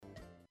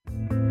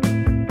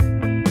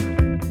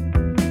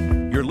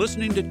You're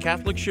listening to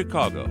Catholic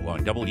Chicago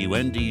on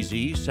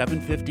WNDZ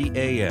 750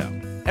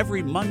 AM.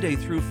 Every Monday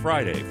through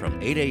Friday from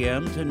 8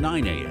 a.m. to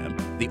 9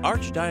 a.m., the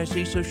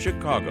Archdiocese of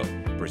Chicago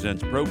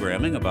presents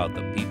programming about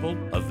the people,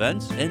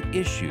 events, and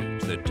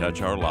issues that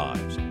touch our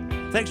lives.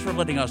 Thanks for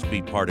letting us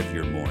be part of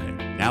your morning.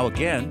 Now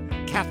again,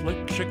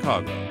 Catholic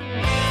Chicago.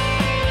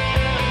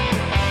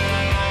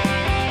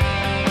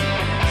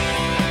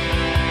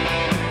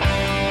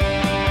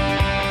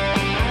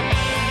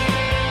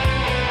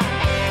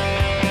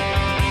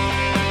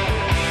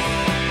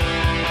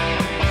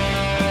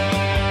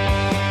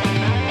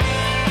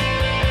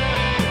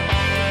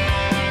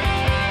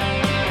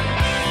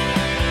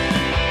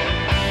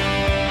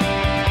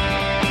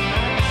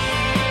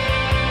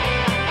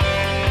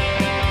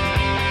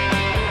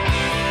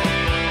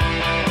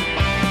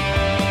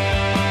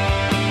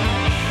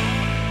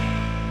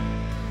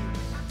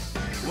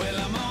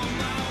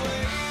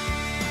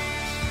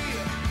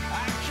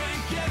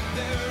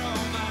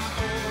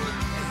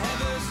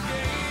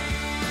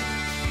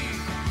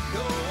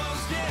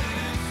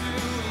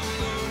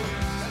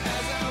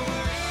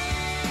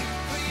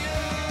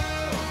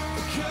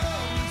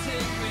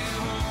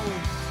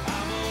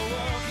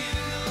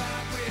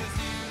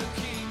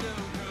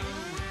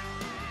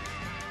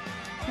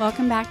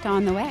 Welcome back to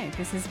On the Way.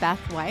 This is Beth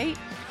White,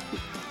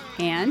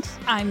 and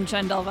I'm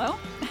Jen Delvaux.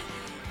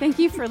 Thank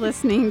you for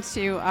listening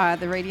to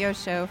the radio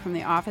show from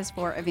the Office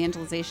for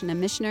Evangelization and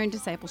Missionary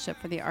Discipleship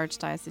for the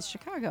Archdiocese of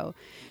Chicago.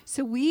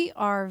 So we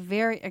are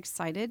very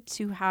excited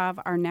to have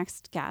our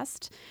next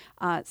guest,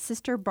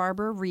 Sister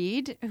Barbara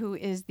Reed, who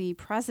is the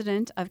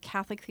president of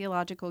Catholic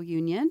Theological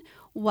Union.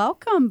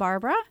 Welcome,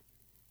 Barbara.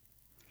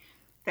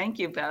 Thank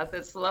you, Beth.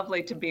 It's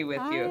lovely to be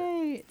with you.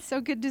 Hi. It's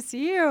so good to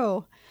see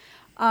you.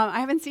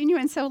 I haven't seen you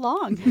in so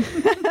long.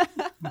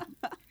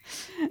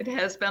 It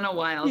has been a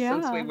while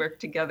since we worked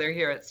together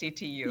here at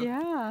CTU.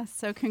 Yeah.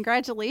 So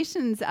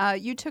congratulations.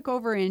 You took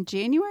over in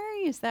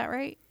January, is that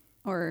right?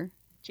 Or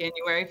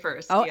January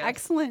 1st. Oh, yes.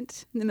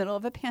 Excellent. In the middle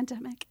of a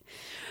pandemic.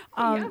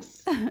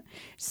 Yes.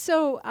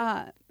 So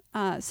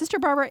Sister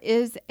Barbara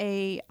is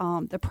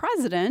the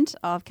president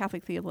of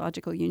Catholic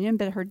Theological Union,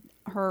 but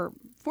her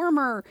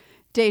former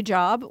day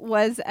job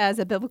was as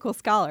a biblical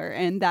scholar,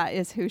 and that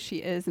is who she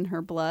is in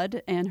her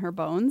blood and her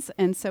bones.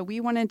 And so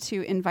we wanted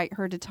to invite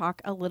her to talk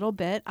a little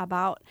bit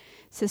about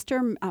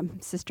Sister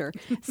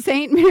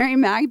Saint Mary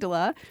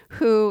Magdalene,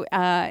 whose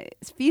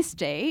feast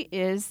day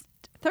is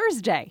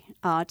Thursday,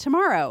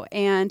 tomorrow.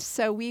 And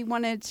so we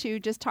wanted to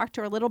just talk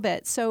to her a little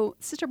bit. So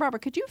Sister Barbara,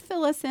 could you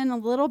fill us in a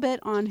little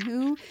bit on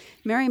who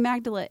Mary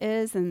Magdalene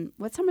is and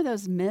what some of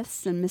those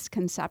myths and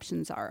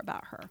misconceptions are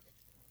about her?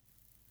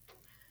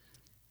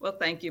 Well,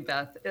 thank you,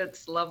 Beth.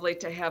 It's lovely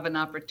to have an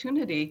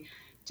opportunity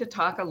to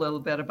talk a little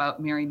bit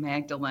about Mary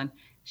Magdalene.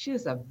 She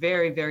is a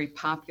very, very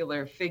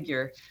popular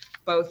figure,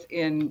 both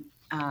in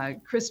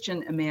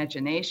Christian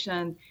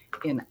imagination,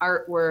 in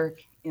artwork,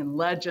 in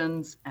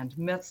legends and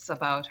myths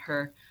about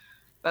her.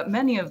 But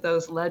many of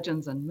those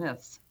legends and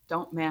myths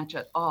don't match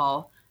at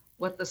all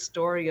what the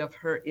story of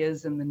her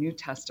is in the New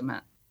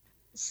Testament.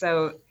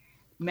 So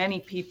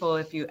many people,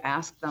 if you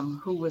ask them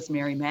who was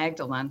Mary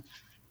Magdalene,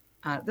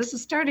 this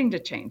is starting to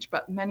change,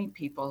 but many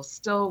people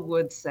still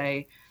would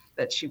say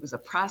that she was a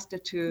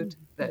prostitute,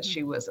 that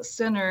she was a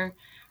sinner.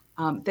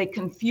 They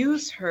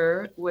confuse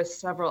her with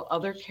several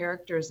other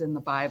characters in the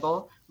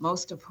Bible,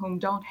 most of whom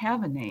don't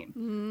have a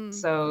name.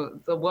 So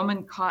the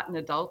woman caught in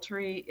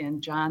adultery in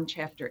John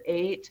chapter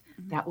 8,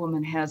 that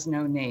woman has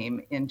no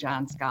name in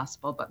John's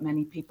gospel, but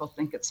many people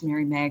think it's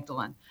Mary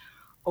Magdalene.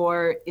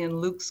 Or in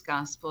Luke's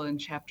gospel in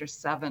chapter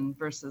 7,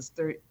 verses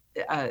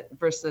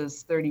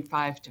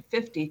 35 to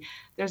 50,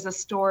 there's a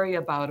story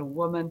about a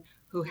woman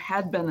who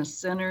had been a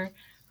sinner,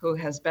 who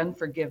has been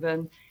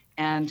forgiven,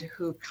 and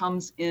who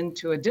comes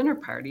into a dinner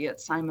party at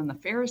Simon the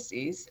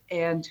Pharisees,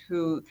 and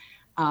who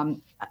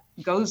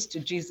goes to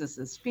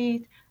Jesus's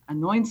feet,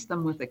 anoints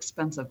them with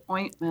expensive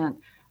ointment,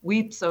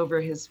 weeps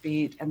over his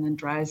feet, and then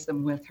dries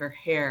them with her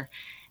hair.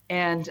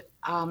 And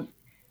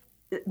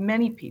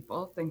many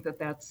people think that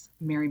that's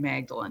Mary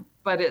Magdalene,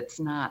 but it's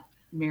not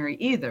Mary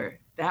either.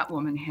 That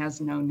woman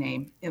has no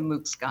name in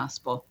Luke's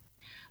gospel.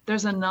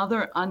 There's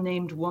another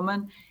unnamed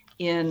woman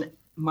in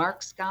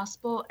Mark's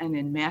gospel and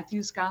in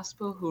Matthew's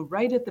gospel who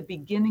right at the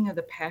beginning of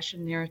the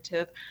Passion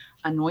narrative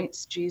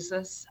anoints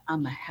Jesus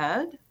on the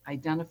head,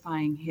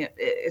 identifying him.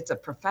 It's a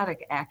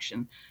prophetic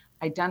action,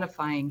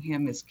 identifying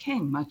him as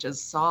king, much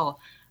as Saul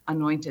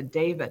anointed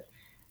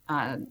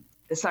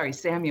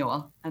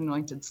Samuel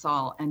anointed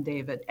Saul and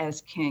David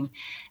as king.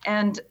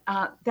 And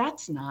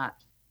that's not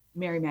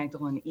Mary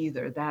Magdalene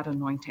either, that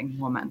anointing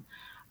woman.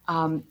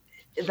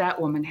 That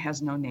woman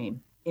has no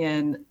name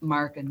in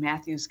Mark and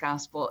Matthew's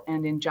gospel,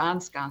 and in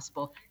John's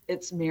gospel,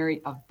 it's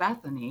Mary of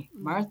Bethany,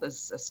 Martha's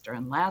sister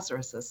and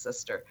Lazarus's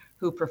sister,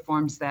 who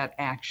performs that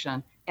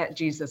action at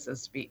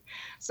Jesus's feet.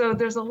 So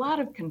there's a lot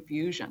of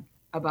confusion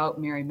about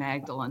Mary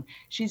Magdalene.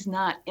 She's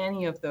not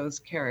any of those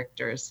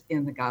characters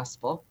in the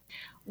gospel.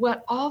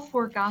 What all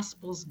four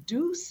gospels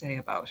do say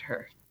about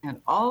her, and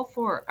all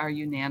four are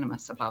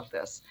unanimous about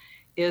this,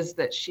 is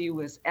that she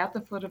was at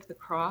the foot of the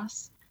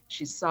cross.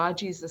 She saw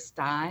Jesus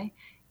die.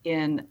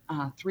 In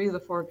 3 of the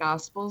 4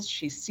 Gospels,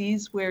 she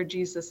sees where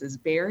Jesus is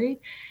buried.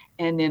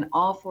 And in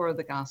all 4 of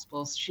the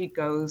Gospels, she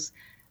goes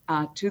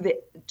to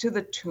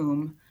the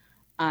tomb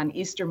on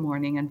Easter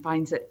morning and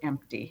finds it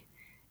empty.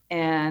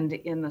 And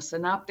in the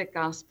Synoptic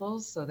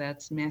Gospels, so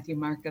that's Matthew,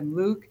 Mark, and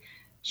Luke,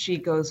 she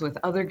goes with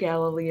other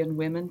Galilean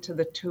women to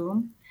the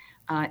tomb.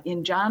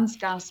 In John's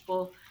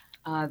Gospel,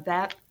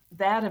 that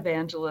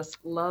evangelist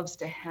loves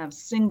to have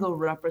single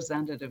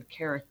representative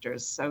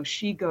characters. So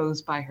she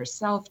goes by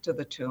herself to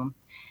the tomb,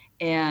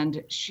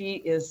 and she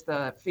is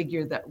the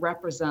figure that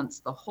represents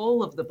the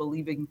whole of the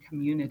believing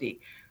community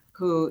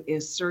who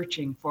is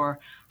searching for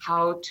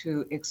how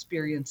to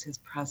experience his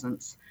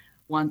presence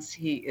once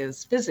he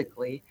is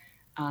physically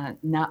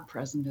not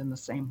present in the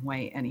same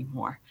way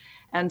anymore.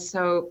 And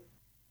so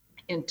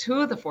in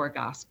 2 of the 4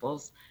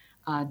 Gospels,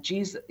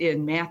 Jesus,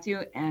 in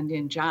Matthew and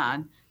in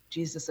John,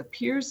 Jesus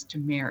appears to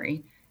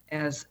Mary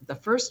as the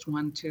first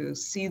one to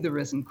see the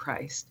risen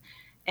Christ.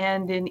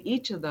 And in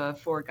each of the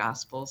 4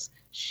 Gospels,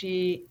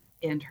 she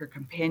and her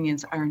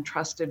companions are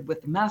entrusted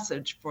with the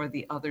message for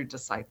the other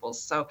disciples.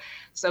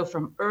 So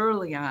from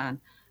early on,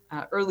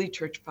 early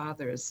church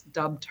fathers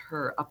dubbed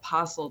her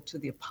apostle to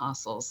the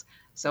apostles.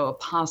 So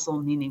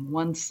apostle meaning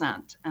one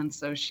sent. And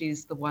so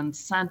she's the one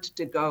sent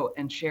to go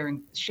and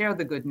share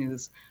the good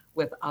news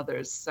with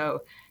others.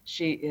 So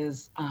she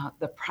is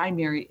the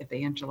primary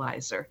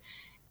evangelizer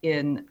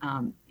in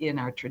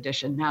our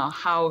tradition. Now,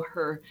 how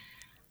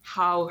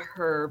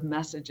her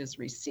message is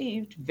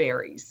received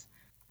varies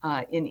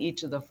in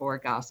each of the 4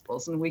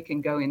 Gospels, and we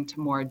can go into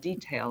more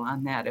detail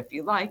on that if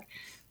you like.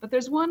 But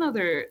there's one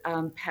other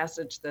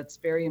passage that's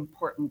very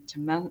important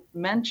to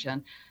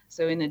mention.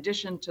 So in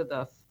addition to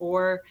the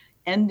 4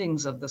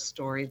 endings of the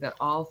story that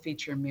all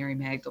feature Mary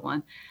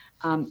Magdalene,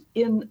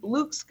 in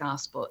Luke's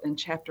Gospel, in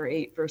chapter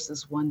 8,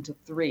 verses 1 to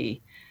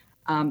 3,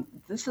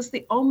 this is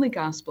the only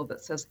Gospel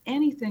that says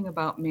anything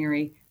about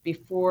Mary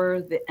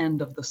before the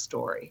end of the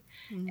story.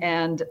 Mm-hmm.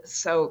 And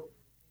so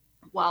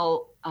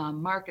while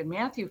Mark and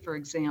Matthew, for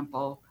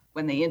example,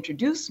 when they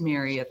introduce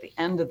Mary at the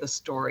end of the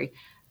story,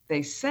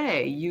 they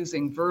say,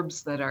 using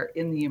verbs that are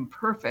in the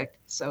imperfect,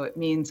 so it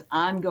means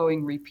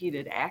ongoing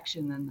repeated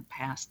action in the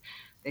past,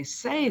 they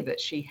say that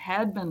she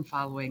had been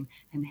following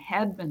and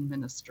had been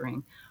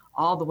ministering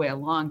all the way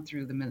along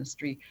through the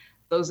ministry.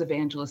 Those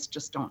evangelists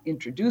just don't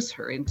introduce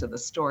her into the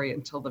story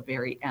until the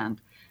very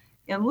end.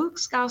 In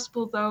Luke's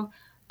Gospel, though,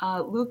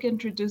 Luke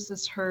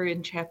introduces her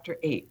in chapter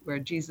 8, where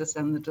Jesus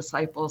and the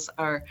disciples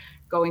are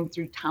going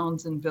through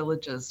towns and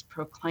villages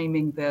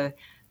proclaiming the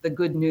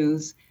good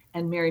news.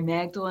 And Mary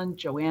Magdalene,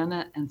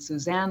 Joanna, and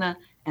Susanna,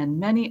 and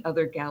many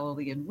other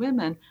Galilean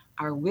women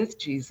are with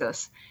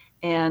Jesus.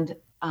 And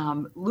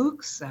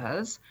Luke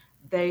says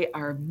they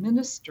are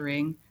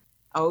ministering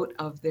out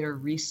of their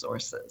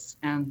resources.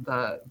 And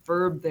the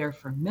verb there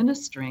for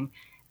ministering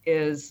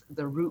is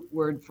the root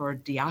word for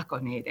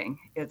diaconating.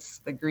 It's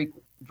the Greek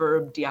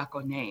verb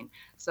diakonein.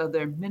 So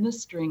they're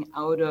ministering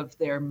out of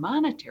their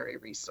monetary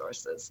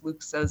resources.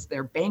 Luke says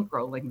they're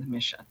bankrolling the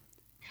mission.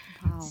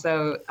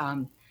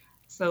 Wow.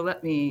 So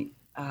let me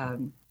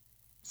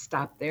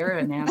stop there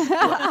and ask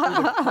what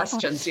other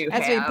questions you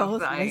have. As we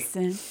both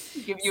listen.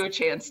 Give you a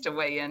chance to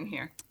weigh in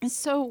here.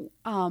 So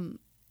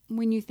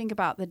when you think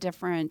about the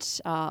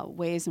different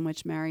ways in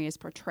which Mary is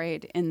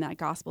portrayed in the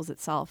Gospels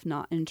itself,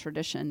 not in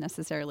tradition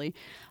necessarily,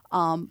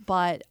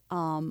 but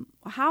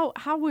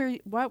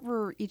what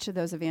were each of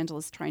those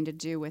evangelists trying to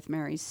do with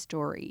Mary's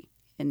story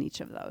in each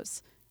of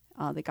those,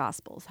 the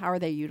Gospels? How are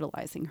they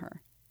utilizing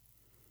her?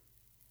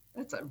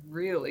 That's a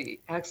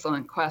really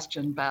excellent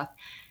question, Beth.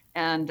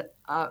 And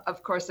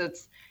of course,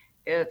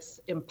 it's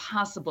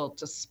impossible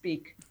to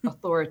speak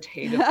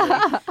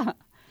authoritatively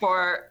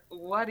for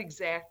what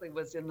exactly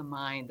was in the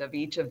mind of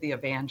each of the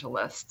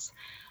evangelists.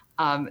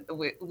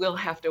 We'll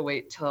have to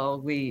wait till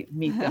we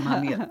meet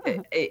them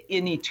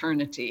in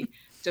eternity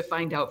to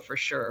find out for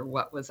sure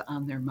what was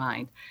on their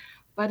mind.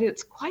 But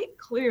it's quite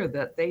clear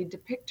that they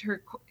depict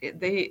her.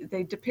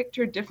 They depict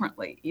her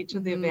differently. Each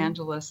of the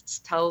evangelists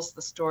tells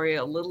the story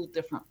a little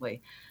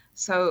differently.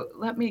 So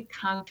let me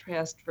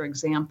contrast, for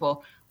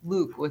example,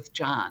 Luke with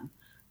John.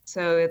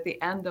 So at the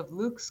end of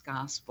Luke's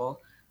Gospel,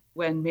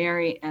 when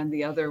Mary and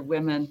the other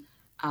women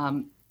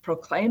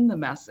proclaim the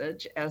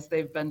message as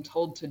they've been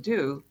told to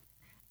do,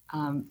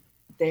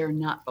 they're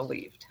not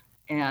believed.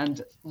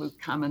 And Luke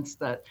comments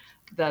that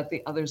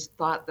the others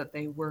thought that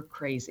they were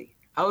crazy,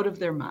 out of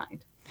their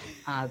mind.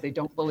 They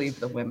don't believe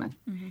the women.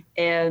 Mm-hmm.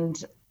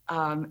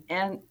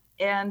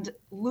 And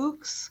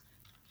Luke's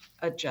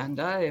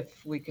agenda,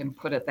 if we can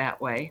put it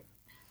that way,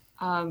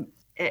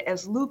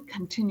 as Luke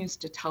continues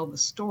to tell the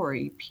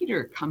story,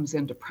 Peter comes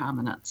into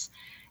prominence.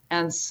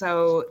 And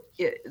so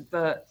in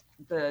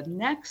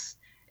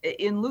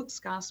Luke's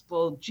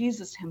Gospel,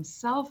 Jesus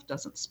himself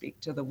doesn't speak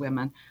to the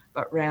women,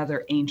 but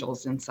rather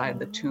angels inside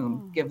the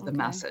tomb give the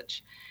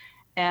message.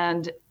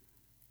 And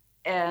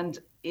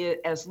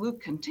as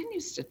Luke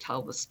continues to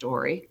tell the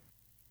story,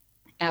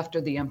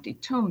 after the empty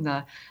tomb,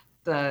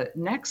 the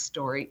next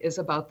story is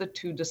about the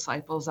two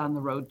disciples on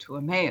the road to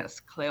Emmaus,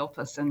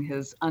 Cleopas and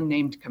his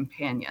unnamed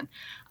companion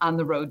on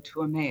the road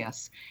to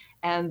Emmaus.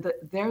 And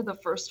they're the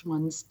first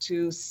ones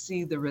to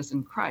see the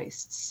risen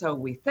Christ, so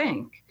we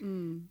think,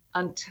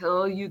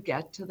 until you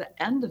get to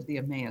the end of the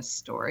Emmaus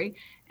story.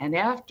 And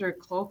after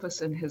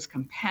Cleopas and his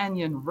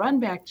companion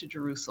run back to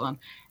Jerusalem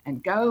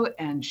and go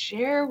and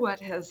share what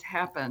has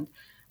happened,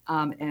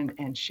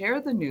 and share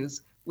the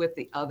news with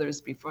the others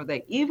before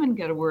they even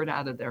get a word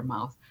out of their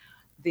mouth,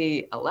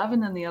 the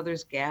 11 and the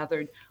others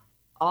gathered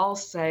all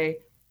say,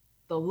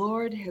 "The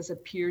Lord has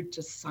appeared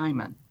to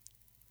Simon."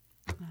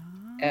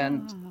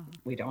 And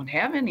we don't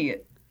have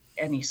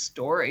any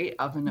story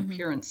of an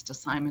appearance to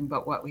Simon,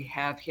 but what we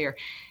have here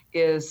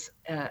is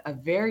a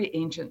very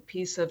ancient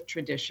piece of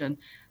tradition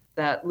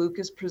that Luke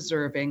is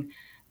preserving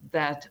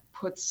that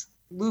puts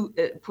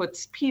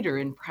Peter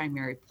in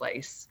primary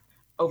place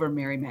over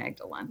Mary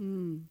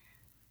Magdalene.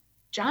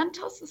 John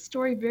tells the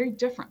story very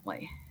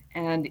differently.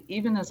 And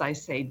even as I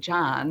say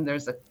John,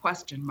 there's a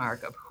question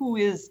mark of who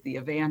is the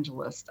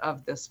evangelist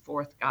of this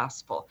fourth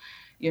gospel.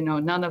 You know,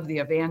 none of the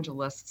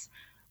evangelists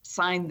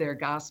signed their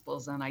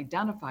gospels and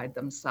identified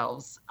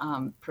themselves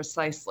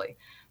precisely.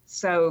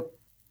 So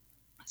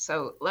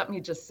let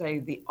me just say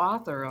the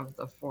author of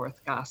the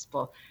fourth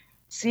gospel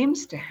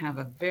seems to have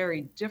a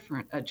very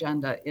different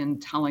agenda in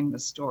telling the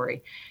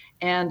story.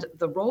 And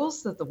the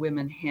roles that the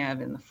women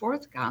have in the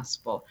fourth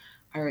gospel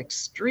are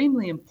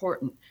extremely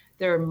important.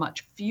 There are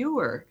much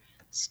fewer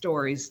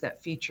stories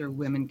that feature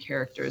women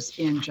characters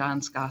in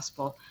John's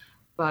gospel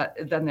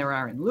than there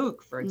are in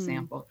Luke, for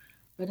example.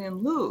 But in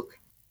Luke,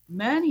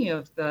 many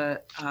of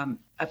the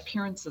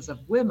appearances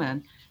of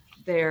women,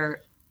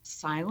 they're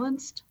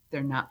silenced,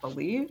 they're not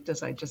believed,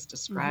 as I just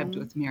described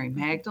with Mary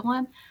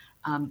Magdalene.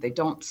 They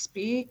don't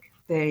speak,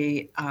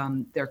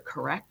 they're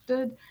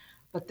corrected,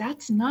 but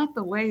that's not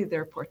the way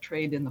they're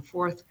portrayed in the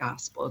fourth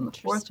gospel. In the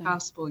fourth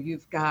gospel,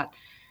 you've got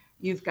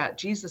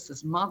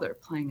Jesus's mother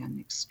playing an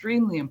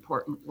extremely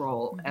important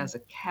role as a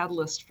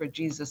catalyst for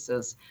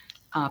Jesus's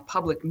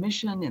public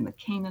mission in the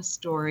Cana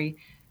story.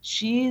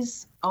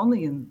 She's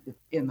only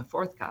in the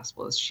fourth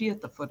gospel is she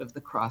at the foot of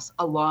the cross,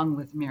 along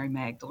with Mary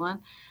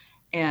Magdalene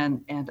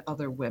and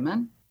other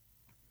women.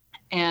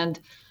 And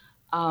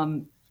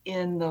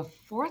in the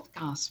fourth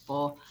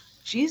gospel,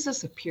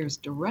 Jesus appears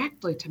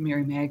directly to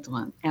Mary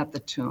Magdalene at the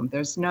tomb. It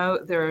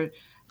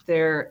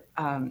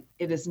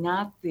is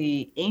not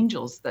the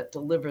angels that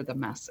deliver the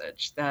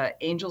message. The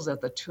angels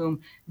at the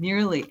tomb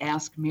merely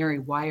ask Mary,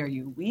 "Why are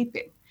you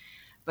weeping?"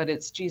 But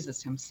it's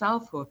Jesus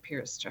himself who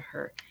appears to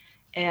her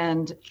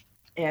and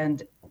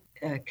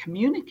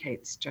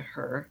communicates to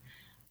her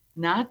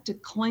not to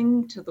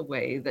cling to the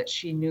way that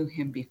she knew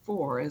him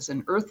before as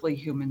an earthly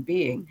human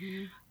being,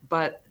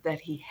 but that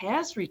he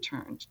has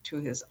returned to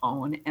his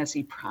own as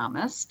he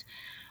promised.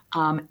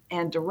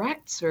 And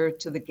directs her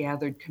to the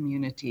gathered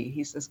community.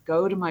 He says,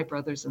 "Go to my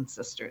brothers and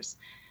sisters."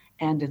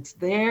 And it's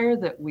there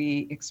that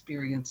we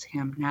experience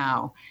him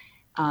now,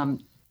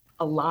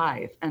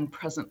 alive and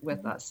present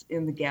with us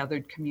in the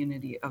gathered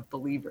community of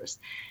believers.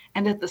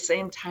 And at the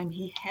same time,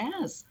 he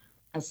has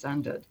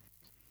ascended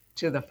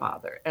to the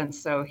Father. And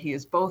so he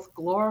is both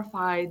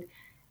glorified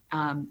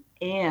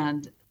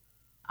and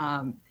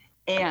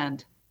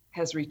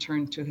has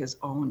returned to his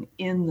own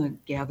in the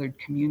gathered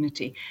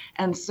community.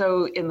 And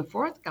so in the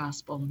fourth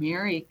gospel,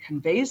 Mary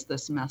conveys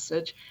this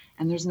message,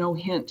 and there's no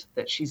hint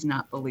that she's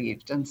not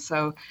believed. And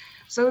so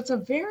it's a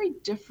very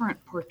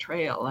different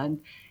portrayal.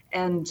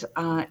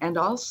 And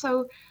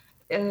also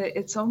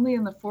it's only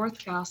in the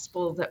fourth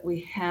gospel that we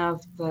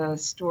have the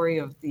story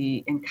of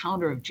the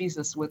encounter of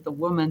Jesus with the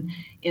woman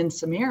in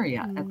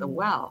Samaria at the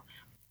well.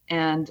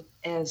 And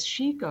as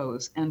she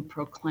goes and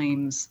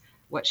proclaims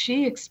what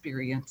she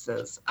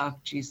experiences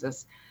of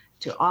Jesus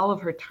to all of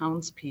her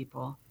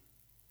townspeople,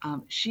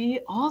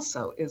 she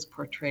also is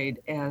portrayed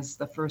as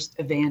the first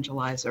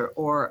evangelizer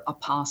or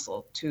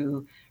apostle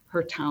to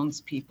her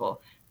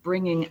townspeople,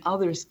 bringing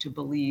others to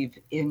believe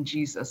in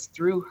Jesus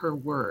through her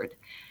word,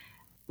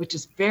 which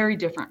is very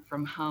different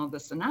from how the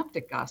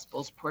Synoptic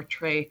Gospels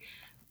portray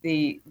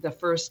the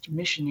first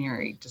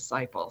missionary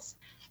disciples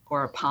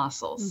or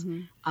apostles.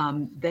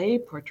 They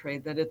portray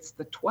that it's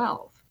the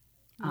 12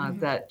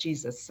 that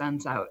Jesus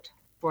sends out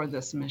for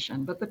this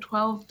mission, but the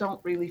 12 don't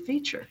really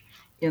feature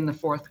in the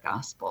fourth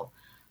gospel.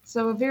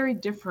 So a very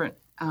different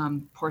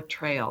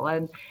portrayal.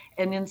 And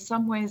in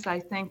some ways, I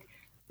think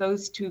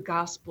those two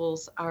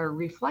gospels are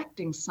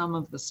reflecting some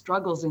of the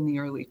struggles in the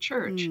early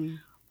church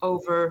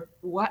over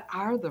what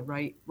are the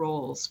right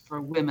roles for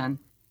women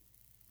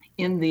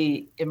in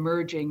the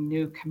emerging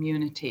new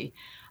community.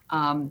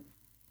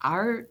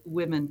 Are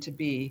women to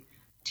be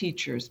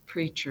teachers,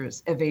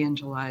 preachers,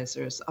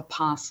 evangelizers,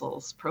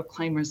 apostles,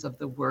 proclaimers of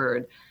the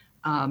word,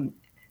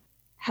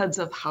 heads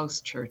of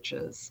house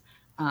churches,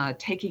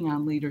 taking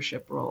on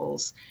leadership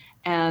roles?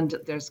 And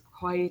there's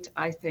quite,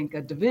 I think,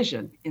 a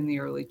division in the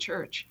early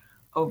church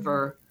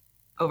over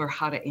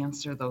how to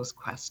answer those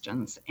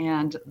questions.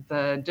 And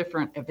the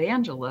different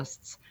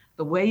evangelists,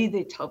 the way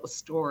they tell the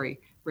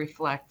story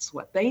reflects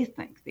what they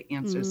think the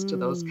answers to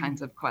those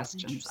kinds of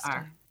questions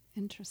are.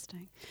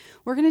 Interesting.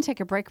 We're going to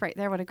take a break right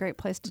there. What a great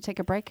place to take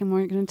a break. And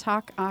we're going to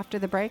talk after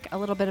the break a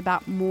little bit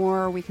about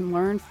more we can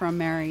learn from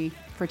Mary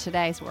for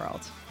today's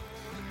world.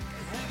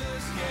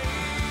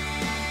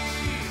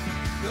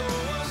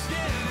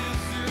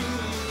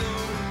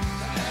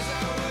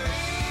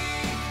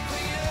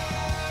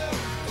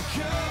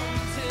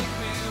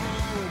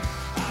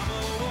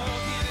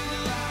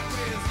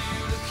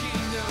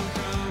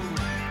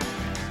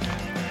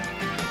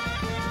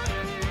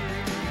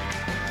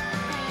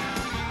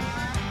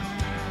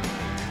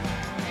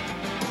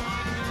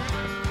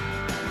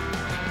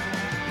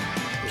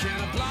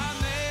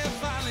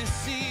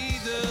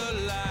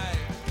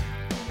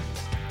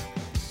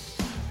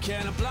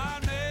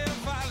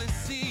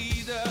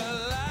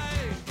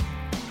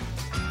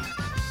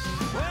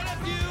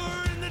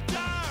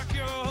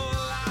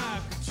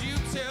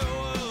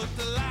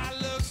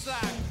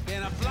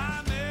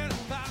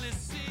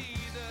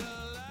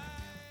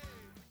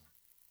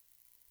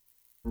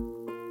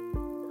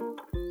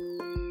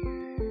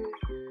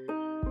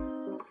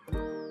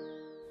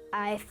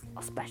 I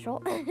feel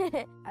special.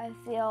 I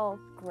feel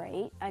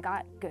great. I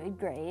got good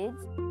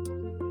grades.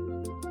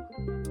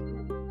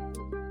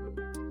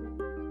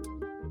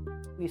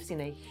 We've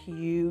seen a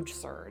huge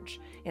surge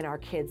in our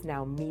kids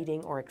now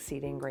meeting or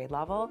exceeding grade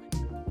level.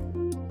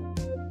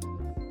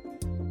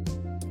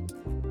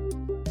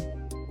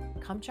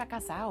 Come check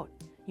us out.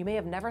 You may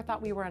have never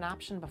thought we were an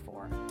option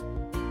before.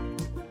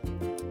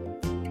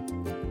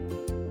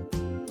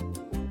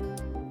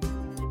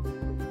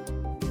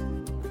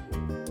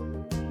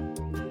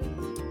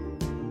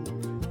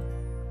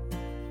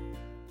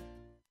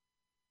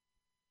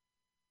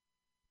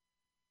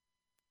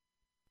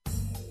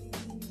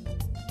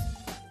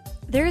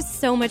 There is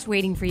so much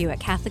waiting for you at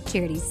Catholic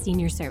Charities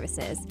Senior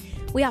Services.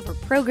 We offer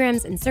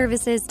programs and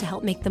services to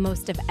help make the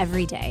most of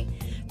every day.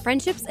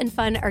 Friendships and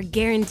fun are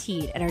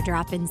guaranteed at our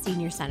drop-in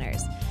senior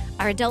centers.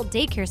 Our adult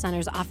daycare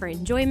centers offer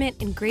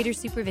enjoyment and greater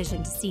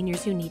supervision to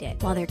seniors who need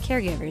it, while their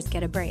caregivers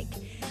get a break.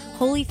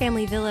 Holy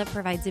Family Villa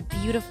provides a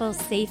beautiful,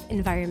 safe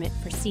environment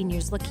for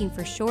seniors looking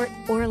for short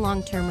or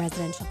long-term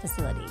residential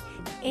facility.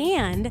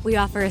 And we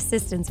offer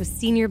assistance with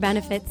senior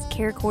benefits,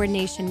 care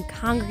coordination,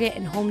 congregate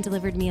and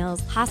home-delivered meals,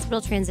 hospital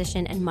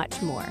transition, and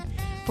much more.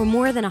 For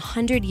more than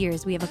 100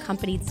 years, we have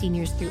accompanied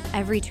seniors through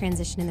every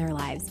transition in their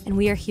lives, and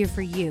we are here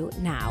for you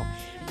now.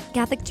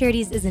 Catholic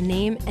Charities is a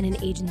name and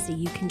an agency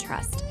you can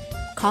trust.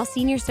 Call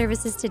Senior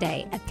Services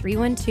today at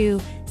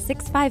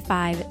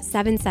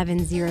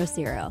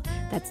 312-655-7700.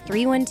 That's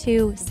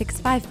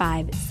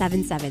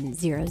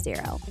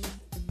 312-655-7700.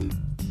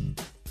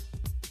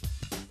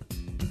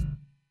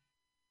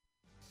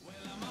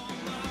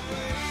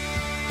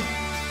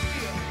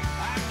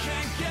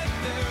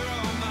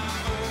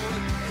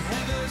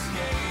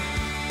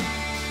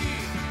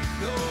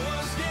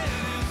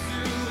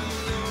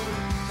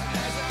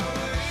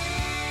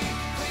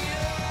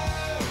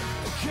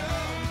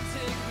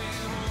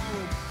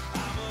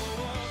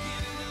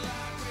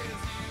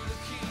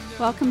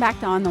 Welcome back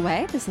to On the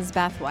Way. This is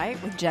Beth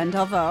White with Jen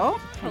Delvaux.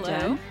 Hello. Hi,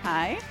 Jen.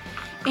 Hi.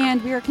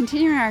 And we are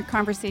continuing our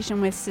conversation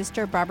with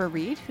Sister Barbara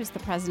Reed, who's the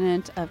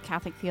president of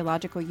Catholic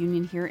Theological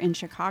Union here in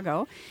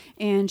Chicago.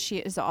 And she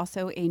is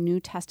also a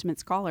New Testament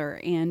scholar.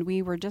 And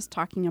we were just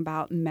talking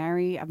about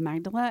Mary of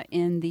Magdala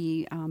in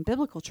the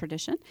biblical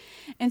tradition.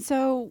 And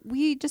so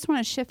we just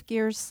want to shift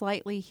gears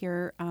slightly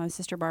here,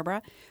 Sister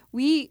Barbara.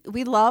 We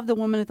love the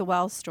woman at the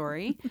well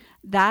story.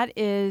 That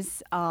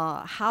is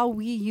how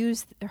we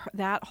use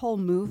that whole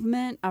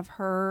movement of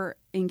her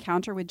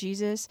encounter with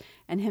Jesus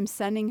and him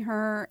sending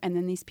her, and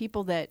then these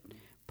people that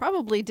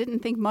probably didn't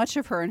think much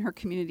of her in her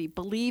community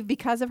believe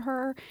because of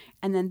her,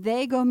 and then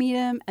they go meet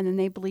him, and then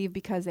they believe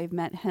because they've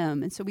met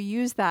him. And so we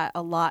use that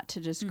a lot to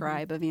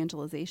describe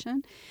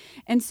evangelization.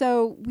 And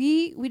so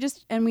we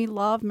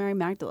love Mary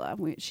Magdala.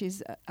 We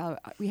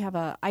have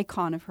an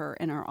icon of her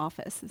in our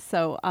office.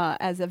 So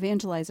as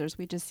evangelizers,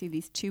 we just see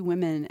these two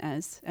women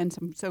and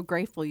I'm so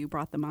grateful you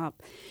brought them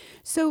up.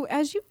 So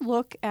as you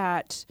look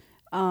at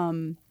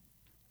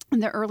in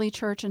the early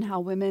church and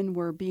how women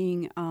were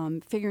being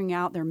figuring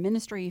out their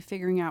ministry,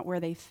 figuring out where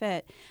they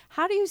fit,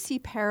 how do you see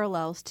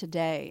parallels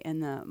today in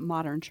the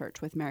modern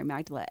church with Mary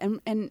Magdalene?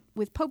 And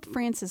with Pope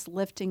Francis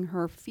lifting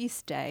her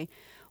feast day,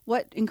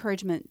 what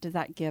encouragement does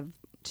that give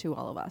to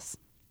all of us?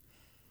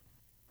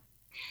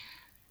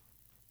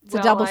 It's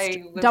a double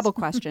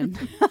question.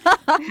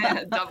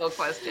 Double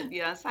question,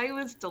 yes. I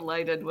was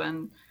delighted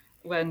when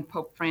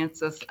Pope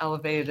Francis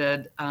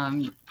elevated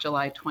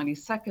July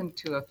 22nd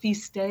to a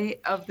feast day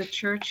of the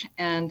church,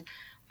 and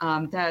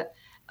that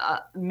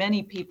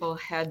many people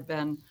had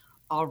been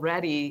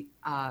already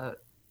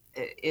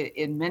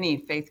in many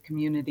faith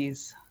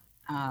communities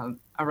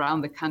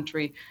around the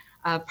country,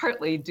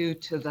 partly due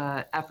to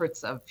the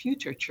efforts of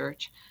Future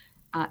Church,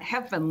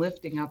 have been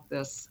lifting up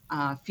this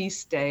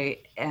feast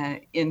day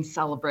in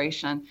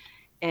celebration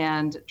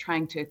and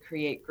trying to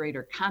create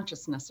greater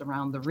consciousness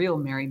around the real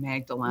Mary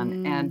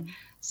Magdalene. And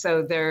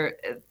so there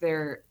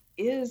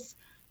is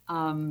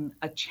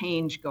a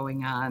change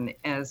going on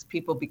as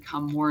people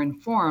become more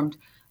informed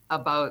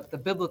about the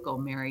biblical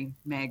Mary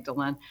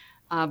Magdalene,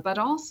 but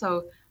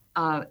also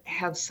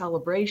have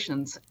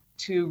celebrations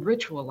to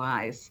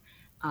ritualize,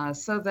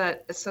 so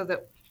that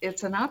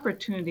it's an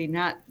opportunity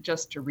not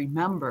just to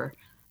remember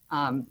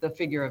the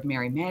figure of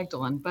Mary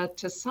Magdalene, but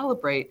to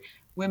celebrate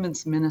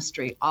women's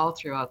ministry all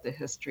throughout the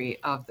history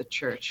of the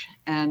church.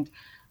 And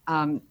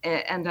I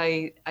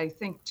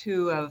think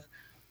too of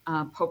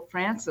Pope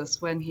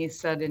Francis when he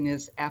said in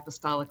his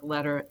apostolic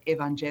letter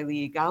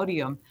Evangelii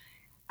Gaudium,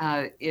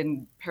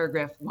 in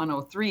paragraph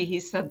 103, he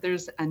said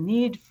there's a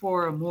need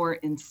for a more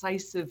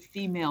incisive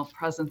female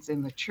presence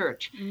in the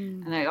church.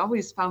 And I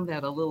always found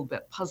that a little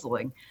bit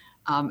puzzling.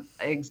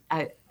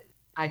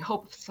 I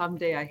hope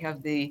someday I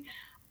have the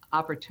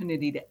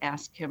opportunity to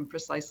ask him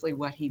precisely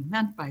what he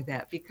meant by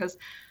that, because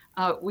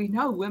we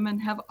know women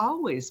have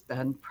always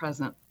been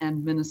present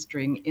and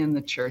ministering in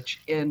the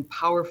church in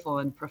powerful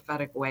and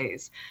prophetic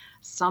ways.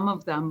 Some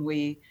of them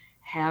we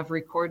have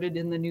recorded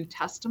in the New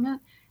Testament,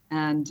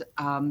 and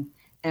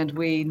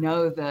we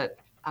know that,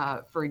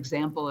 for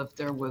example, if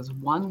there was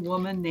one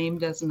woman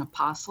named as an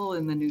apostle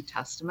in the New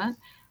Testament,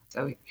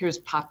 so here's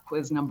pop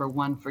quiz number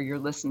 1 for your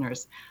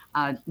listeners.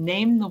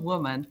 Name the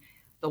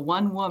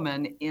one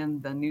woman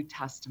in the New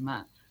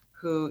Testament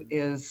who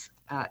is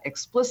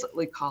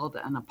explicitly called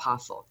an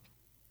apostle.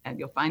 And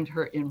you'll find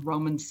her in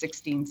Romans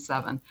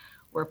 16:7,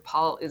 where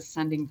Paul is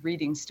sending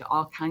greetings to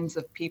all kinds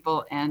of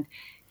people. And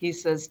he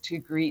says to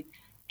greet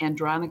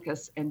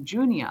Andronicus and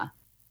Junia,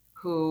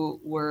 who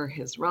were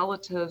his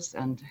relatives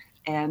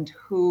and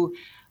who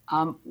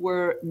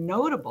were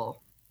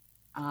notable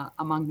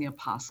among the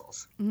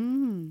apostles.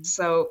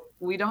 So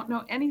we don't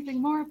know anything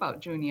more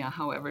about Junia,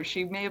 however.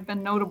 She may have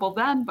been notable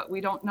then, but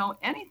we don't know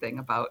anything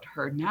about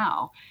her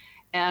now.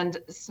 And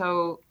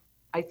so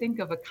I think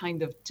of a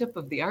kind of tip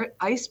of the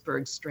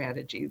iceberg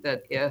strategy,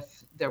 that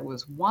if there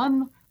was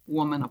one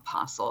woman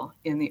apostle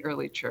in the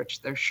early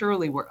church, there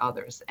surely were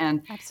others.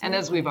 And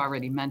as we've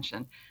already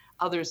mentioned,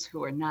 others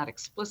who are not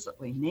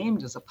explicitly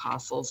named as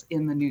apostles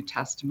in the New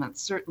Testament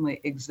certainly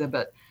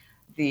exhibit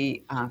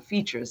the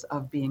features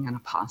of being an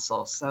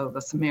apostle. So the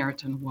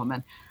Samaritan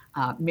woman,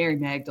 Mary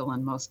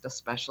Magdalene most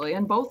especially,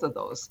 and both of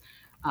those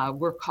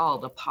were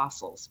called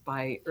apostles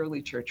by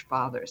early church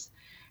fathers.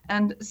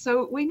 And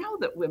so we know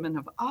that women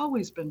have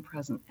always been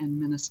present and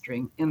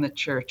ministering in the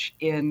church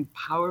in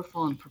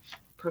powerful and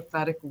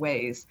prophetic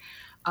ways.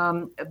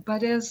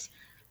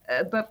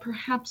 But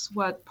perhaps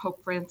what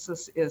Pope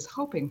Francis is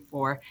hoping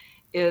for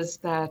is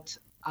that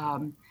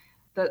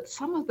that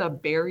some of the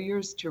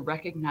barriers to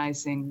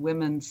recognizing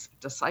women's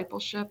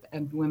discipleship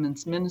and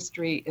women's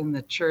ministry in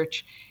the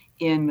church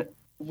in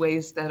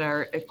ways that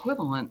are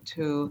equivalent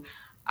to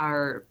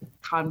our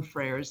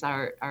confreres,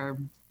 our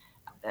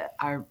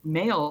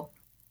male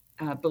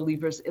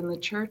believers in the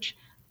church,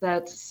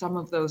 that some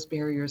of those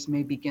barriers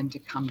may begin to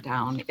come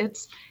down.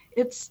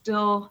 We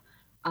still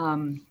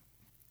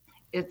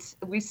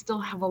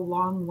have a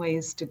long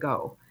ways to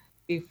go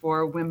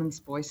before women's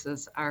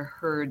voices are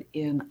heard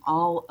in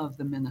all of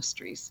the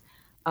ministries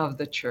of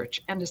the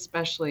church, and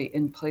especially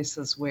in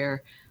places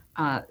where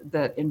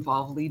that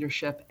involve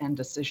leadership and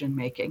decision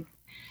making.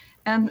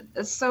 And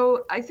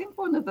so I think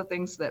one of the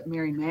things that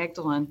Mary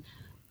Magdalene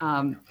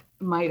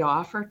might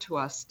offer to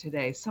us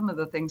today, some of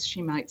the things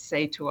she might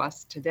say to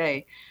us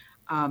today,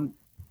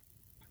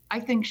 I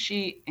think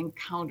she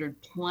encountered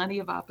plenty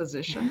of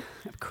opposition.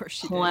 Of course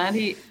she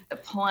did.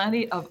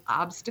 Plenty of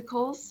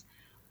obstacles.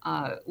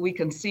 We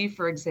can see,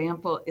 for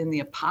example, in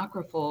the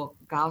apocryphal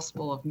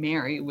Gospel of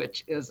Mary,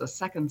 which is a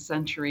 2nd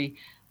century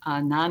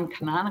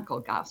non-canonical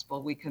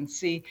gospel, we can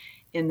see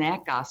in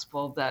that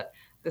gospel that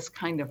this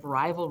kind of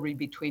rivalry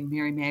between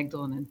Mary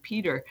Magdalene and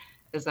Peter,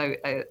 as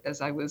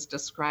I was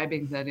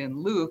describing that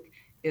in Luke,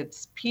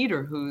 it's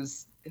Peter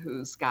who's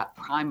got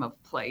prime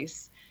of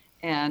place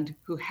and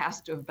who has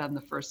to have been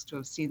the first to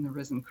have seen the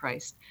risen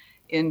Christ.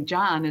 In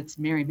John, it's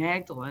Mary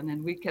Magdalene,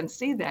 and we can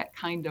see that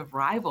kind of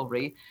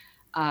rivalry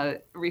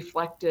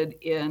reflected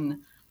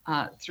in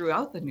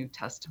throughout the New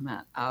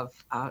Testament of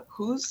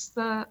who's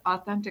the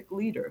authentic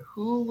leader,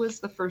 who was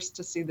the first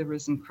to see the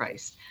risen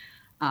Christ.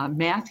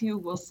 Matthew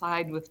will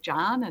side with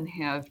John and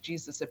have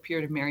Jesus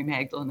appear to Mary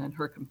Magdalene and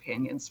her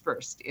companions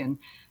first in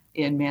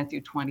Matthew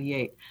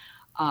 28.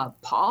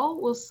 Paul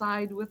will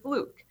side with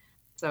Luke.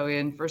 So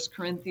in 1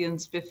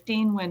 Corinthians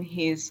 15, when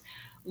he's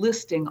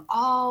listing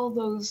all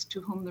those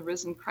to whom the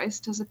risen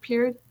Christ has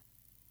appeared,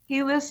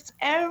 he lists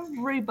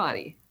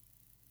everybody.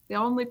 The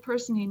only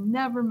person he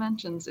never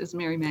mentions is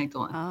Mary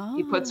Magdalene. Oh,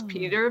 he puts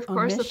Peter, of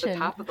course, at the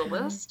top of the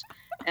list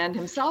and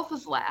himself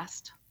as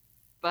last,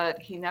 but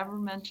he never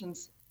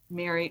mentions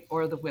Mary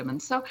or the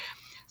women. So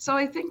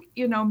I think,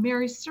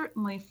 Mary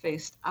certainly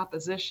faced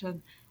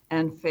opposition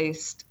and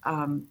faced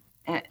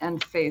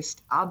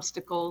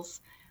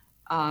obstacles.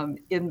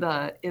 In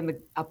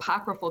the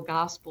apocryphal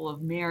Gospel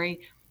of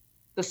Mary,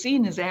 the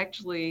scene is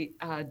actually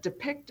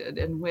depicted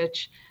in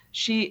which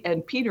she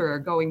and Peter are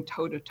going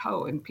toe to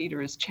toe, and Peter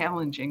is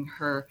challenging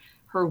her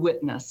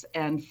witness.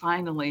 And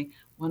finally,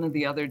 one of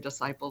the other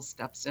disciples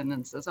steps in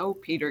and says, "Oh,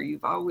 Peter,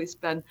 you've always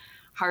been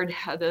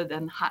hard-headed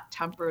and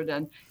hot-tempered,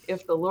 and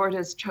if the Lord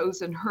has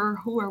chosen her,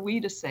 who are we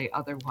to say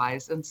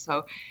otherwise?" And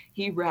so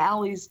he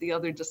rallies the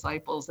other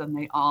disciples, and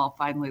they all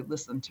finally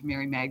listen to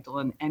Mary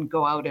Magdalene and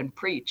go out and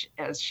preach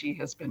as she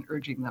has been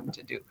urging them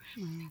to do.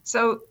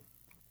 So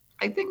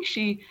I think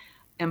she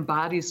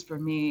embodies for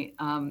me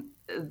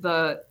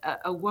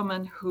a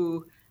woman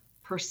who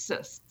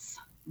persists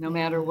no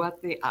matter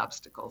what the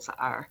obstacles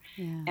are,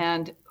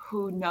 and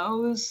who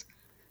knows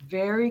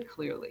very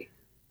clearly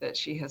that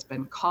she has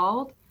been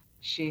called.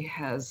 She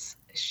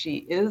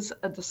is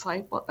a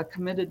disciple, a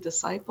committed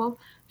disciple.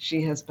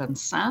 She has been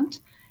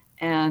sent,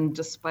 and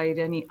despite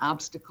any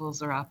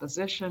obstacles or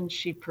opposition,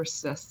 she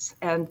persists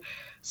and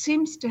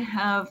seems to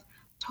have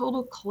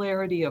total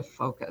clarity of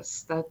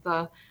focus.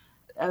 That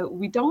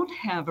we don't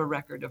have a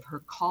record of her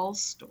call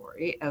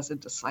story as a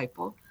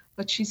disciple,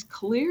 but she's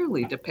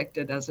clearly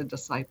depicted as a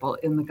disciple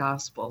in the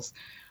Gospels.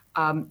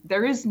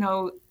 There is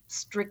no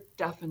strict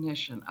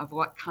definition of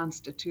what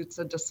constitutes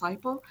a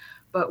disciple,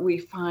 but we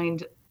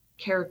find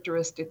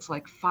characteristics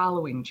like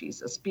following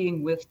Jesus,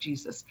 being with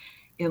Jesus.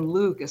 In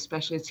Luke,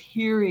 especially, it's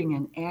hearing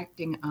and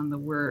acting on the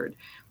word.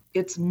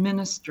 It's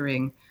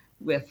ministering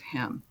with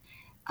him.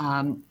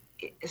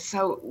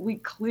 So we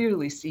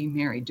clearly see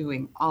Mary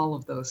doing all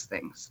of those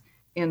things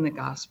in the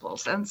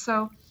Gospels. And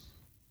so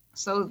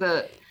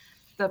the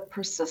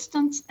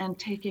persistence and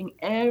taking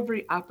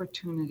every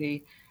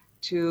opportunity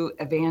to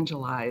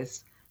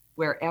evangelize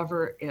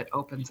wherever it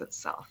opens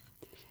itself.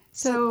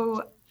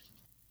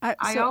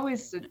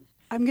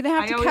 I'm going to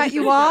have to cut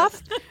you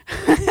off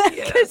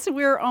because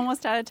we're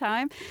almost out of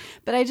time.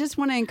 But I just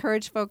want to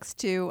encourage folks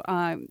to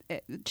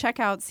check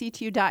out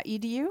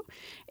ctu.edu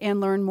and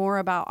learn more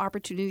about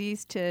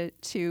opportunities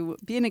to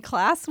be in a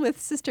class with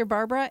Sister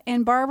Barbara.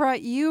 And Barbara,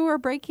 you are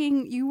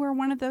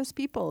one of those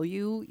people.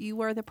 You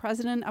are the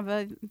president of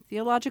a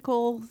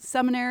theological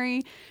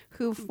seminary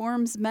who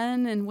forms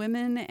men and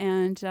women,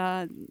 and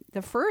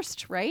the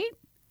first, right?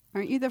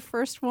 Aren't you the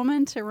first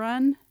woman to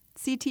run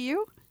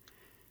CTU?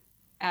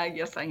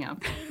 Yes, I am.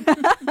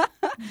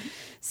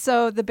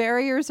 So the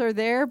barriers are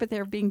there, but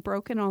they're being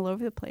broken all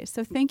over the place.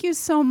 So thank you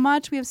so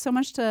much. We have so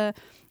much to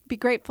be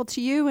grateful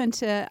to you and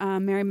to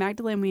Mary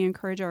Magdalene. We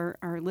encourage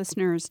our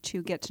listeners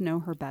to get to know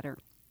her better.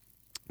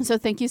 So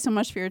thank you so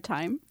much for your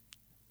time.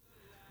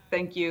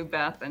 Thank you,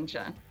 Beth and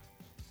Jen.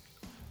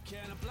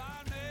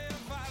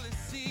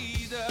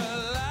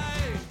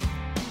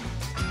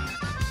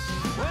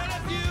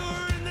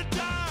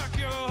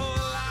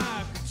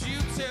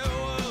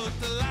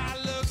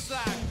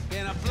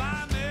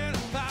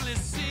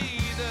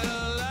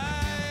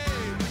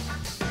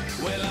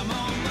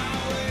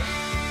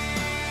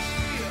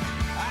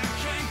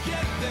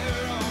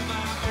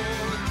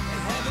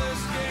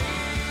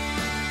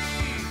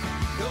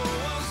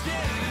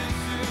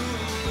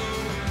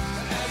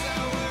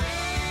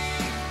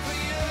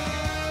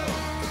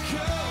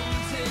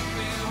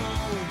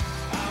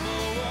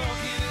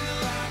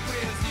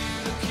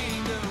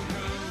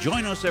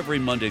 Join us every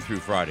Monday through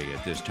Friday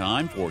at this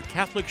time for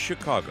Catholic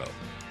Chicago.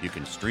 You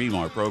can stream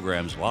our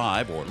programs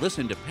live or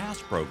listen to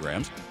past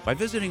programs by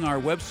visiting our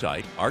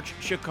website,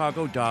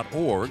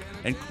 archchicago.org,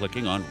 and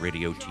clicking on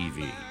Radio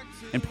TV.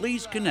 And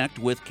please connect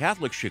with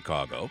Catholic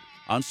Chicago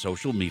on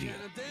social media.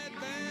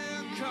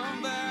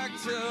 Come back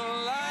to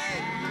life.